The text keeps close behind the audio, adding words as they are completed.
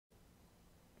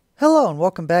Hello and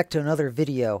welcome back to another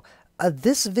video.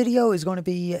 This video is going to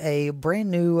be a brand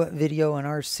new video in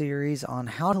our series on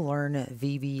how to learn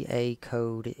VBA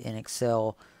code in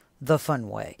Excel the fun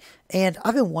way. And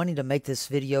I've been wanting to make this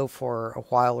video for a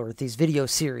while, or these video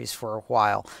series for a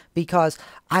while, because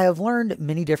I have learned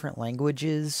many different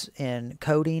languages in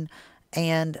coding,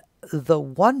 and the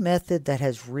one method that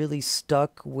has really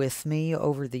stuck with me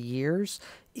over the years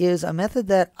is a method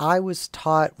that I was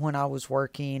taught when I was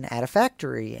working at a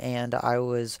factory, and I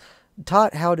was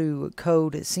taught how to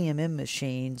code CMM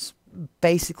machines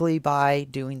basically by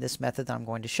doing this method that I'm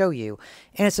going to show you.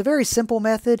 And it's a very simple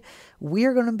method.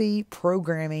 We're going to be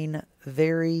programming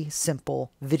very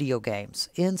simple video games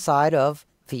inside of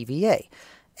VBA.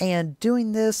 And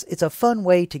doing this, it's a fun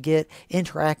way to get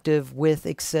interactive with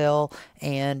Excel,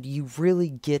 and you really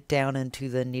get down into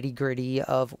the nitty-gritty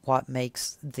of what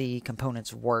makes the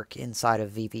components work inside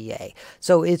of VBA.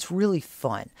 So it's really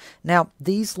fun. Now,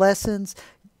 these lessons,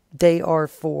 they are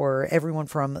for everyone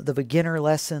from the beginner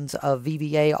lessons of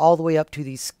VBA all the way up to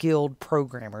the skilled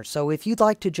programmers. So if you'd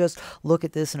like to just look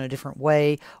at this in a different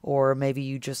way, or maybe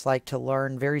you just like to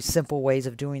learn very simple ways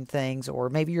of doing things, or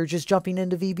maybe you're just jumping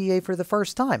into VBA for the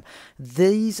first time,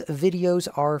 these videos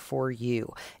are for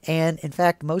you. And in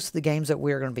fact, most of the games that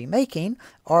we're going to be making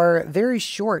are very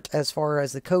short as far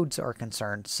as the codes are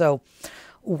concerned. So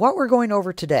what we're going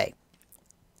over today,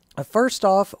 first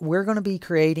off, we're going to be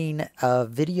creating a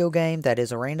video game that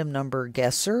is a random number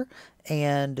guesser,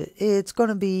 and it's going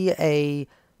to be a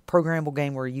programmable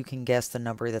game where you can guess the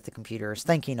number that the computer is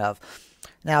thinking of.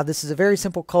 Now, this is a very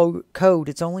simple code.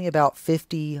 It's only about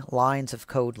 50 lines of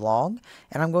code long,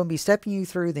 and I'm going to be stepping you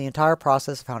through the entire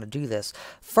process of how to do this.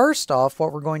 First off,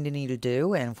 what we're going to need to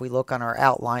do, and if we look on our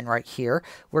outline right here,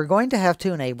 we're going to have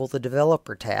to enable the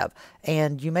developer tab.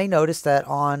 And you may notice that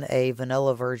on a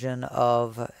vanilla version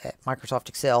of Microsoft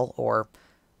Excel, or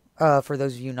for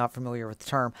those of you not familiar with the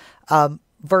term,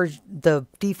 the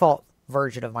default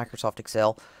version of Microsoft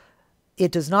Excel,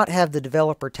 it does not have the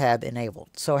developer tab enabled.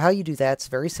 So how you do that is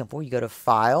very simple. You go to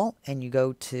File and you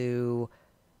go to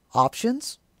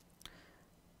Options,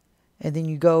 and then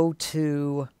you go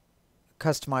to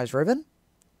Customize Ribbon,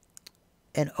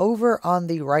 and over on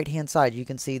the right hand side you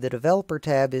can see the developer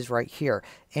tab is right here.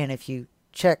 And if you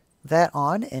check that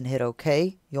on and hit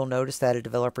OK, you'll notice that a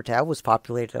developer tab was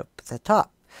populated up at the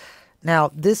top.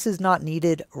 Now, this is not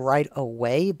needed right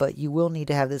away, but you will need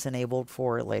to have this enabled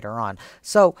for later on.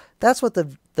 So that's what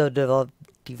the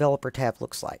developer tab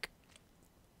looks like.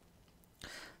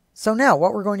 So now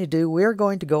what we're going to do, we're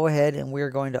going to go ahead and we're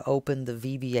going to open the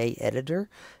Vba Editor.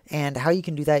 And how you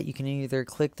can do that, you can either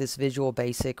click this Visual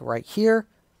Basic right here,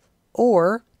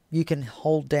 or you can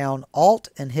hold down Alt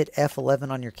and hit F11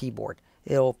 on your keyboard.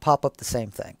 It'll pop up the same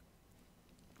thing.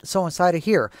 So inside of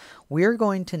here, we're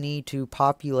going to need to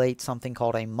populate something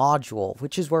called a module,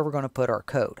 which is where we're going to put our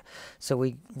code. So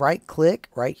we right click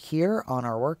right here on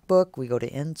our workbook, we go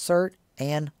to Insert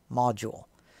and Module.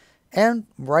 And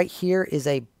right here is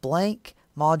a blank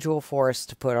module for us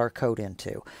to put our code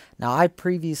into. Now, I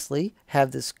previously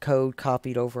have this code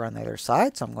copied over on the other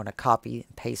side, so I'm going to copy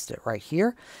and paste it right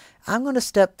here. I'm going to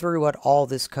step through what all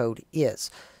this code is.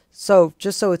 So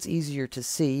just so it's easier to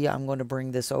see, I'm going to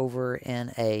bring this over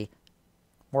in a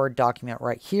Word document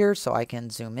right here so I can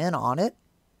zoom in on it.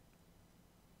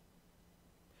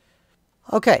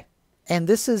 Okay, and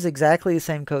this is exactly the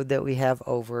same code that we have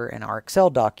over in our Excel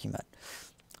document.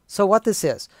 So what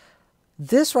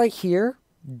this right here,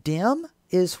 dim,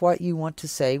 is what you want to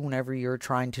say whenever you're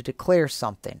trying to declare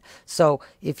something. So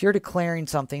if you're declaring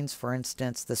something, for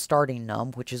instance, the starting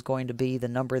num, which is going to be the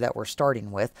number that we're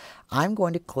starting with, I'm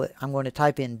going to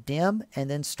type in dim and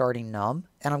then starting num,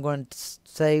 and I'm going to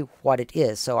say what it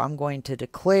is. So I'm going to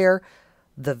declare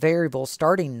the variable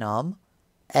starting num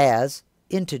as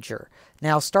integer.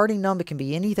 Now, starting num, it can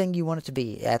be anything you want it to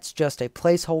be. That's just a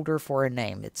placeholder for a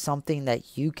name. It's something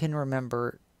that you can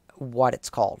remember what it's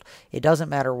called. It doesn't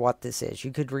matter what this is. You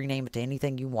could rename it to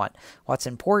anything you want. What's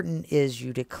important is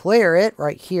you declare it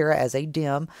right here as a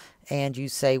dim, and you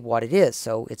say what it is.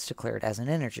 So it's declared as an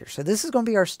integer. So this is going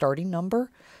to be our starting number.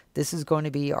 This is going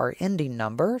to be our ending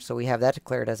number. So we have that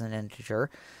declared as an integer.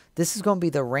 This is going to be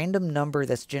the random number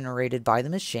that's generated by the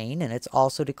machine, and it's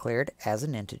also declared as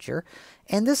an integer.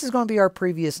 And this is going to be our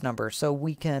previous number, so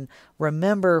we can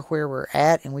remember where we're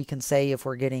at, and we can say if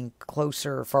we're getting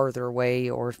closer or farther away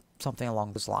or something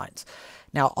along those lines.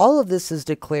 Now, all of this is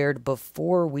declared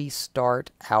before we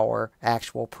start our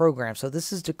actual program. So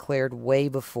this is declared way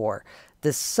before.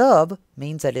 The sub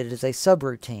means that it is a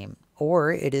subroutine,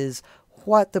 or it is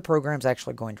what the program's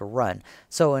actually going to run.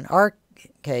 So in our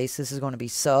case, this is going to be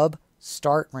sub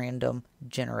start random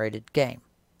generated game.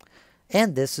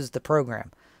 And this is the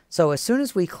program. So as soon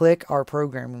as we click our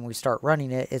program and we start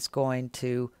running it, it's going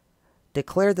to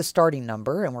declare the starting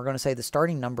number, and we're going to say the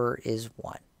starting number is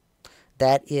 1.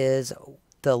 That is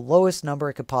the lowest number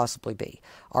it could possibly be.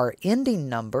 Our ending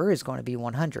number is going to be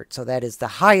 100, so that is the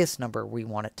highest number we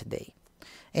want it to be.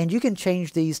 And you can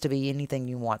change these to be anything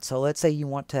you want. So let's say you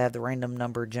want to have the random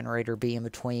number generator be in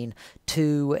between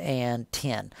 2 and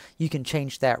 10. You can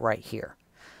change that right here.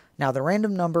 Now the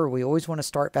random number, we always want to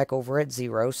start back over at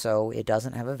 0, so it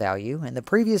doesn't have a value. And the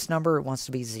previous number, it wants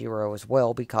to be 0 as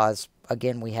well because,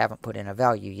 again, we haven't put in a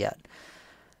value yet.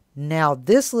 Now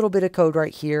this little bit of code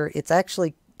right here, it's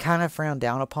actually kind of frowned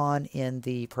down upon in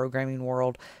the programming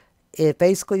world. It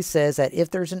basically says that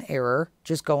if there's an error,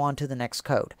 just go on to the next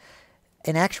code.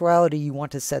 In actuality, you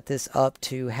want to set this up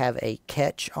to have a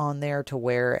catch on there to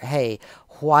where, hey,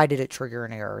 why did it trigger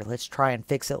an error? Let's try and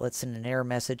fix it. Let's send an error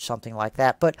message, something like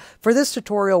that. But for this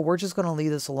tutorial, we're just going to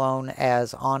leave this alone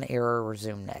as on error,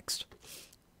 resume next.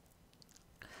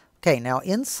 Okay, now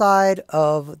inside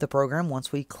of the program,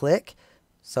 once we click,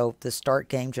 so the start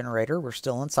game generator, we're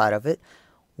still inside of it,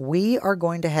 we are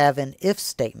going to have an if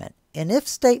statement. And if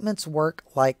statements work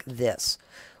like this.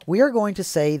 We are going to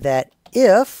say that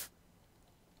if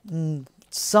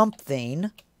something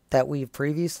that we've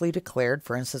previously declared,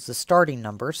 for instance, the starting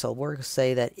number, so we're going to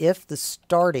say that if the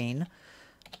starting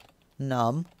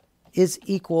num is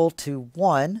equal to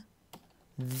 1,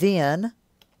 then,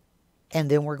 and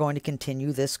then we're going to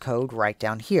continue this code right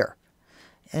down here.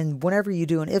 And whenever you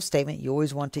do an if statement, you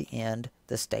always want to end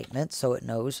the statement so it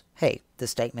knows, hey, the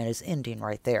statement is ending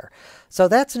right there. So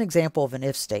that's an example of an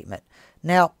if statement.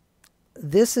 Now,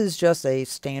 this is just a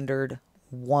standard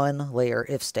one layer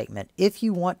if statement. If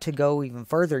you want to go even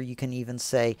further, you can even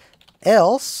say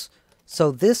else.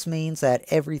 So this means that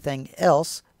everything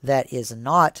else that is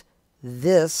not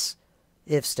this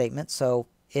if statement, so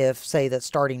if say that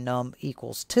starting num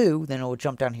equals 2, then it will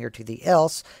jump down here to the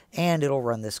else and it'll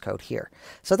run this code here.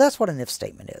 So that's what an if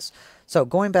statement is. So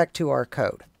going back to our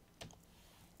code,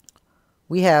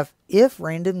 we have if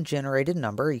random generated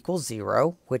number equals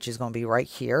 0, which is going to be right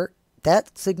here.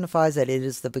 That signifies that it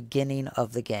is the beginning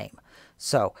of the game.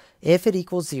 So if it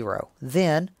equals 0,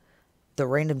 then the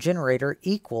random generator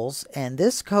equals, and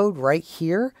this code right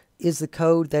here is the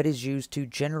code that is used to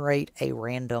generate a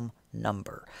random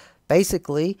number.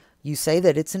 Basically, you say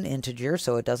that it's an integer,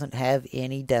 so it doesn't have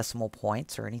any decimal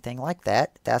points or anything like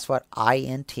that. That's what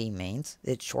int means.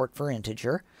 It's short for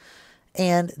integer.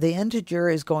 And the integer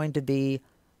is going to be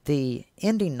the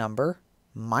ending number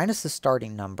minus the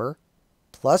starting number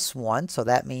plus 1, so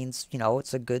that means, you know,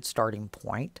 it's a good starting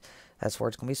point. That's where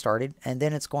it's going to be started. And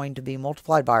then it's going to be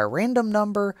multiplied by a random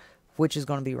number, which is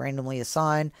going to be randomly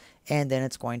assigned, and then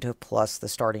it's going to plus the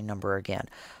starting number again.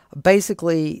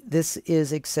 Basically, this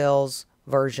is Excel's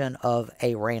version of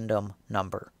a random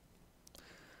number.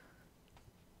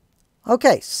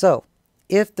 Okay, so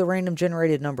if the random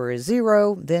generated number is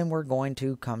 0, then we're going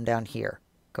to come down here.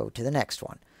 Go to the next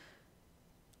one.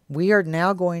 We are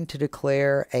now going to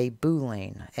declare a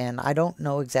Boolean, and I don't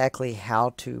know exactly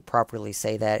how to properly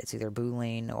say that. It's either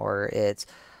Boolean or it's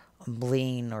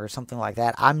Boolean or something like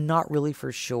that. I'm not really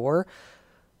for sure.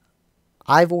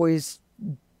 I've always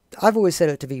said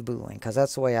it to be Boolean because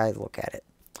that's the way I look at it.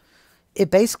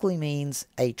 It basically means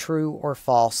a true or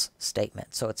false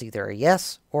statement. So it's either a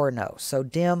yes or a no. So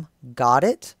dim got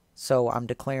it. So I'm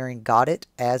declaring got it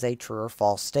as a true or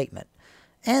false statement.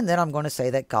 And then I'm going to say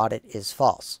that got it is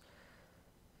false.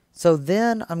 So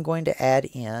then I'm going to add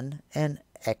in an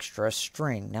extra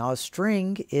string. Now a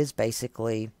string is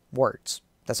basically words.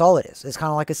 That's all it is. It's kind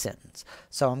of like a sentence.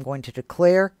 So I'm going to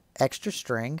declare extra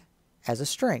string as a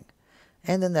string.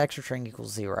 And then the extra string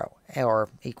equals 0 or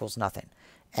equals nothing.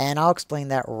 And I'll explain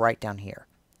that right down here.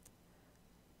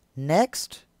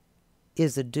 Next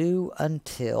is the do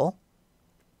until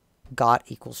got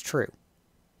equals true.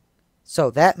 So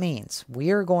that means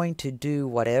we are going to do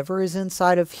whatever is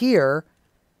inside of here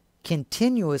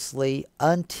continuously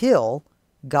until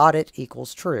GotIt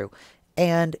equals true.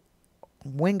 And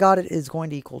when GotIt is going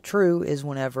to equal true is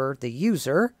whenever the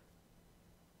user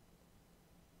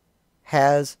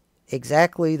has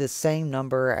exactly the same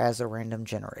number as a random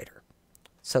generator.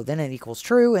 So then it equals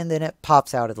true, and then it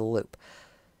pops out of the loop.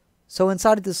 So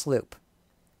inside of this loop,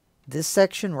 this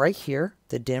section right here,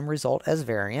 the dim result as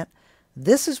variant,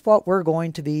 this is what we're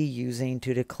going to be using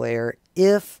to declare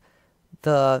if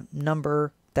the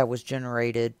number that was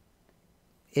generated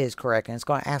is correct. And it's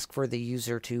going to ask for the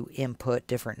user to input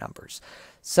different numbers.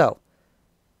 So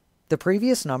the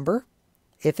previous number,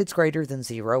 if it's greater than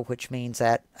 0, which means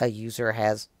that a user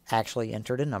has actually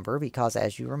entered a number, because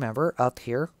as you remember up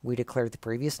here, we declared the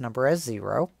previous number as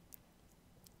 0.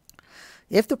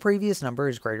 If the previous number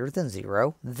is greater than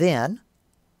 0, then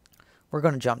we're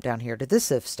going to jump down here to this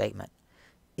if statement.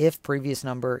 If previous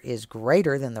number is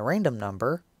greater than the random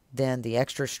number, then the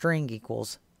extra string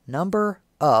equals number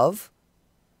of,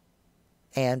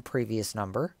 and previous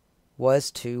number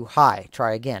was too high.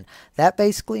 Try again. That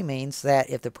basically means that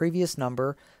if the previous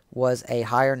number was a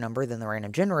higher number than the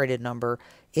random generated number,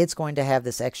 it's going to have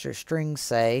this extra string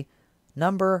say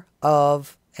number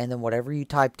of, and then whatever you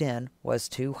typed in was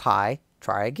too high.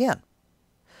 Try again.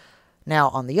 Now,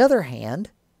 on the other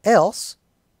hand, else,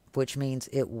 which means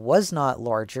it was not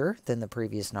larger than the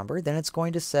previous number, then it's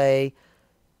going to say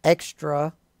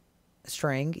extra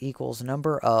string equals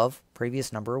number of,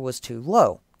 previous number was too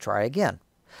low. Try again.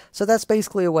 So that's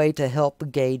basically a way to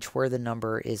help gauge where the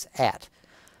number is at.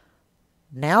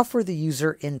 Now for the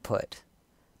user input.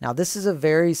 Now this is a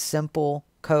very simple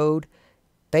code.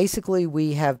 Basically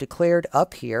we have declared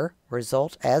up here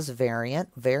result as variant.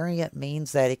 Variant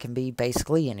means that it can be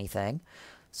basically anything.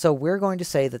 So we're going to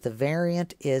say that the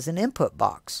variant is an input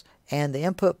box. And the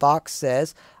input box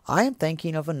says, I am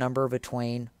thinking of a number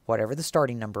between whatever the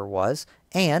starting number was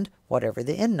and whatever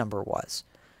the end number was.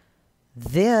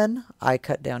 Then I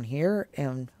cut down here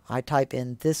and I type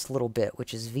in this little bit,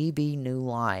 which is VB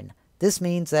Newline. This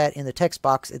means that in the text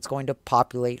box, it's going to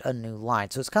populate a new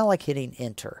line. So it's kind of like hitting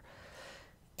enter.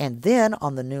 And then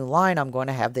on the new line, I'm going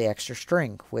to have the extra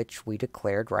string, which we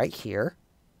declared right here.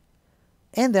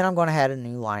 And then I'm going to add a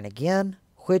new line again,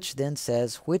 which then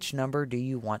says, which number do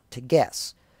you want to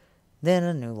guess? Then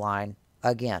a new line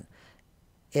again.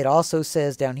 It also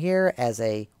says down here, as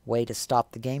a way to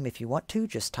stop the game if you want to,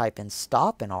 just type in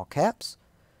stop in all caps.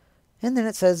 And then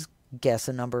it says, guess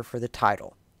a number for the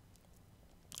title.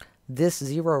 This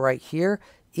 0 right here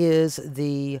is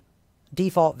the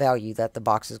default value that the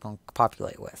box is going to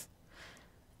populate with.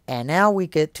 And now we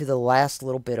get to the last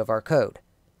little bit of our code.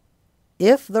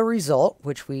 If the result,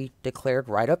 which we declared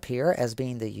right up here as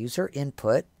being the user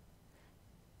input,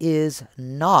 is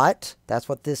not, that's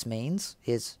what this means,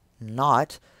 is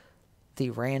not the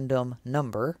random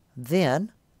number,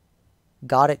 then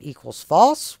GotIt equals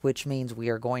false, which means we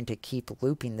are going to keep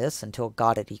looping this until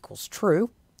GotIt equals true.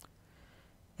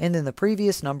 And then the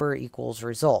previous number equals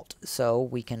result. So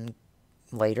we can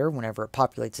later, whenever it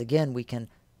populates again, we can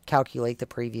calculate the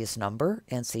previous number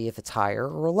and see if it's higher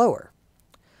or lower.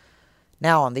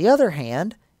 Now, on the other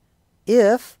hand,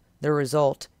 if the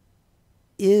result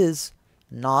is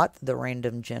not the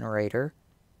random generator,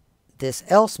 this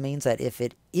else means that if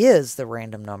it is the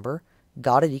random number,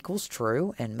 GotIt equals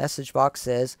true, and message box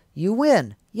says, you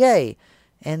win, yay.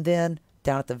 And then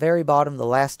down at the very bottom, the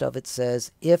last of it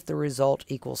says, if the result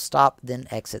equals stop, then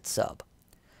exit sub.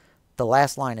 The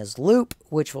last line is loop,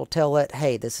 which will tell it,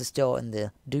 hey, this is still in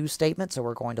the do statement, so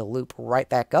we're going to loop right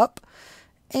back up.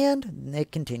 And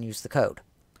it continues the code.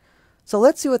 So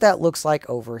let's see what that looks like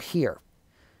over here.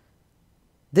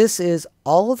 This is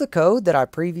all of the code that I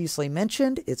previously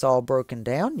mentioned. It's all broken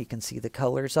down. You can see the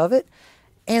colors of it.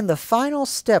 And the final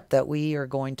step that we are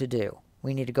going to do,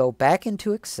 we need to go back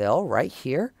into Excel right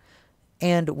here,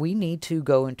 and we need to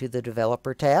go into the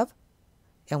Developer tab,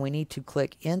 and we need to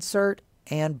click Insert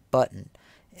and Button.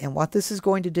 And what this is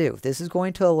going to do, this is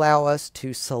going to allow us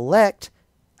to select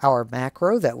our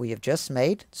macro that we have just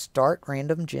made,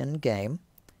 StartRandomGenGame,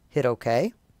 hit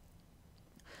OK.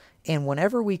 And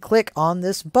whenever we click on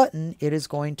this button, it is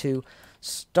going to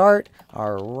start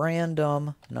our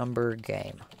random number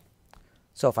game.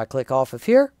 So if I click off of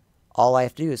here, all I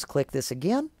have to do is click this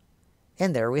again,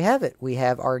 and there we have it. We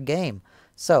have our game.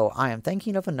 So I am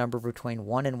thinking of a number between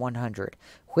 1 and 100.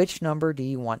 Which number do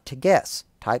you want to guess?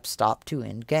 Type stop to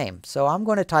end game. So I'm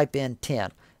going to type in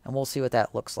 10, and we'll see what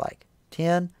that looks like.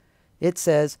 10, it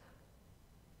says,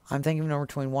 I'm thinking of a number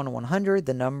between 1 and 100.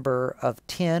 The number of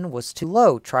 10 was too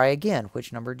low. Try again.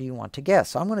 Which number do you want to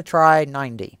guess? So I'm going to try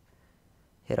 90.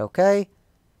 Hit OK.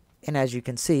 And as you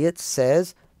can see, it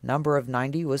says number of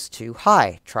 90 was too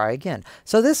high. Try again.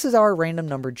 So this is our random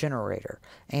number generator.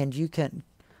 And you can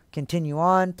continue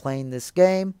on playing this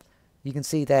game. You can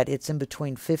see that it's in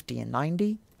between 50 and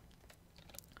 90.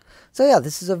 So yeah,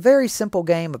 this is a very simple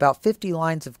game, about 50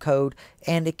 lines of code,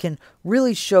 and it can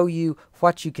really show you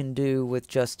what you can do with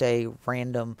just a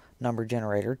random number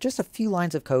generator. Just a few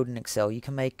lines of code in Excel. You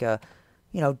can make a,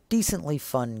 decently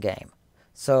fun game.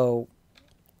 So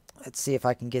let's see if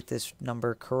I can get this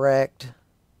number correct.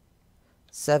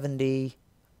 70.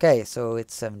 Okay, so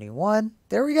it's 71.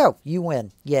 There we go. You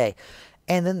win. Yay.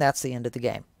 And then that's the end of the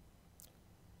game.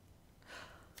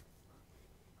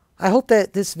 I hope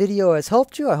that this video has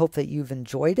helped you. I hope that you've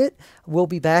enjoyed it. We'll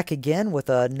be back again with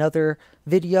another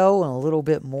video and a little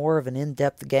bit more of an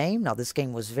in-depth game. Now, this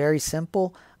game was very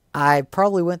simple. I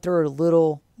probably went through it a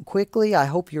little quickly. I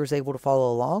hope you were able to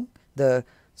follow along. The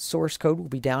source code will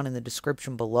be down in the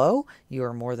description below. You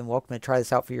are more than welcome to try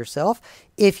this out for yourself.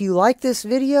 If you like this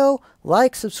video,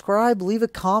 like, subscribe, leave a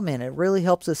comment. It really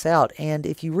helps us out. And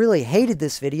if you really hated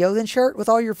this video, then share it with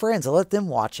all your friends and let them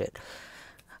watch it.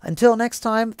 Until next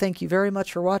time, thank you very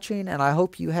much for watching, and I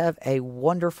hope you have a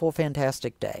wonderful,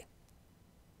 fantastic day.